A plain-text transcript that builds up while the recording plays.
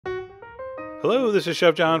Hello, this is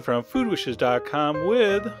Chef John from foodwishes.com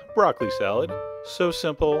with broccoli salad. So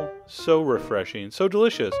simple, so refreshing, so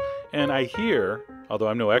delicious. And I hear, although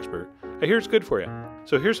I'm no expert, I hear it's good for you.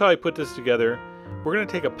 So here's how I put this together. We're going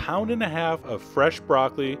to take 1.5 pounds of fresh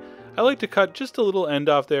broccoli. I like to cut just a little end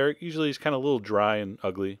off there. Usually it's kind of a little dry and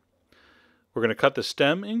ugly. We're going to cut the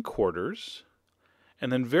stem in quarters.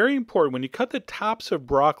 And then very important, when you cut the tops of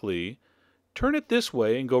broccoli, turn it this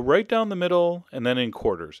way and go right down the middle and then in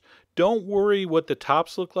quarters. Don't worry what the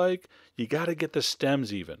tops look like. You got to get the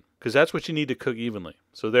stems even because that's what you need to cook evenly.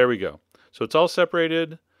 So there we go. So it's all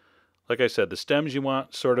separated. Like I said, the stems you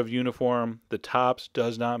want sort of uniform. The tops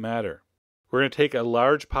does not matter. We're going to take a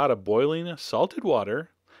large pot of boiling salted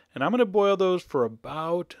water, and I'm going to boil those for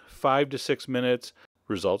about 5 to 6 minutes.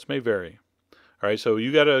 Results may vary. All right, so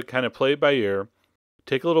you got to kind of play it by ear.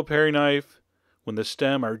 Take a little paring knife. When the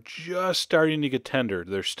stem are just starting to get tender,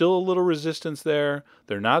 there's still a little resistance there.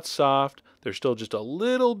 They're not soft. They're still just a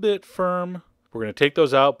little bit firm. We're going to take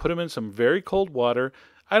those out, put them in some very cold water.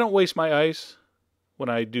 I don't waste my ice when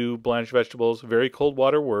I do blanched vegetables. Very cold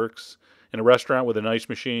water works. In a restaurant with an ice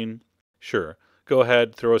machine, sure, go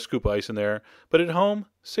ahead, throw a scoop of ice in there. But at home,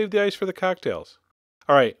 save the ice for the cocktails.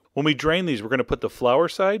 All right, when we drain these, we're going to put the flour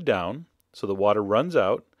side down so the water runs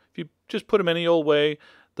out. If you just put them any old way,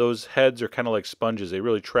 those heads are kind of like sponges. They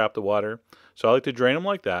really trap the water. So I like to drain them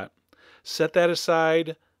like that. Set that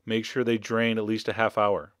aside. Make sure they drain at least a half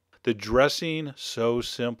hour. The dressing, so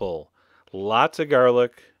simple. Lots of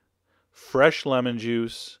garlic, fresh lemon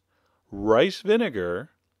juice, rice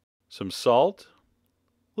vinegar, some salt,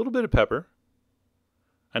 a little bit of pepper.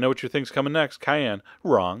 I know what you think's coming next. Cayenne.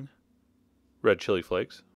 Wrong. Red chili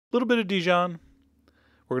flakes. A little bit of Dijon.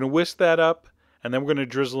 We're going to whisk that up, and then we're going to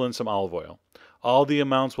drizzle in some olive oil. All the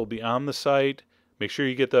amounts will be on the site. Make sure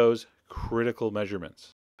you get those critical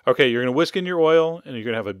measurements. Okay, you're going to whisk in your oil, and you're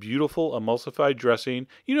going to have a beautiful emulsified dressing.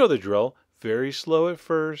 You know the drill. Very slow at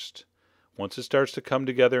first. Once it starts to come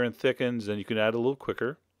together and thickens, then you can add a little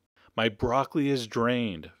quicker. My broccoli is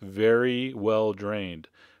drained. Very well drained.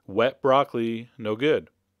 Wet broccoli, no good.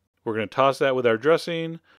 We're going to toss that with our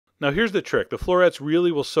dressing. Now here's the trick. The florets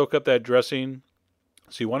really will soak up that dressing.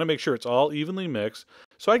 So you want to make sure it's all evenly mixed.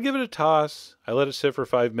 So I give it a toss, I let it sit for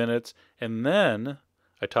 5 minutes, and then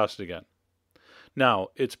I toss it again. Now,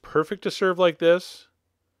 it's perfect to serve like this.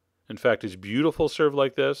 In fact, it's beautiful served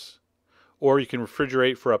like this. Or you can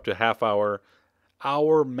refrigerate for up to half hour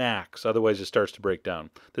max. Otherwise, it starts to break down.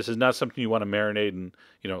 This is not something you want to marinate and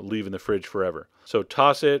leave in the fridge forever. So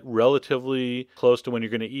toss it relatively close to when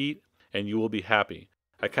you're going to eat, and you will be happy.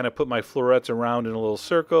 I kind of put my florets around in a little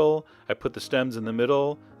circle. I put the stems in the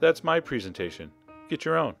middle. That's my presentation. Get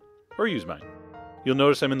your own, or use mine. You'll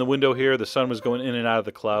notice I'm in the window here. The sun was going in and out of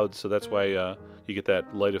the clouds, so that's why you get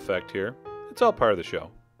that light effect here. It's all part of the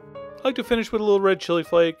show. I like to finish with a little red chili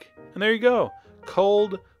flake, and there you go.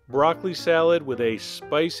 Cold broccoli salad with a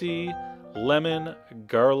spicy lemon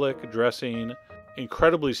garlic dressing.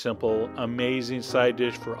 Incredibly simple, amazing side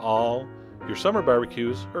dish for all your summer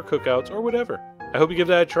barbecues or cookouts or whatever. I hope you give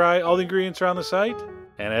that a try. All the ingredients are on the site.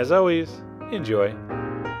 And as always, enjoy.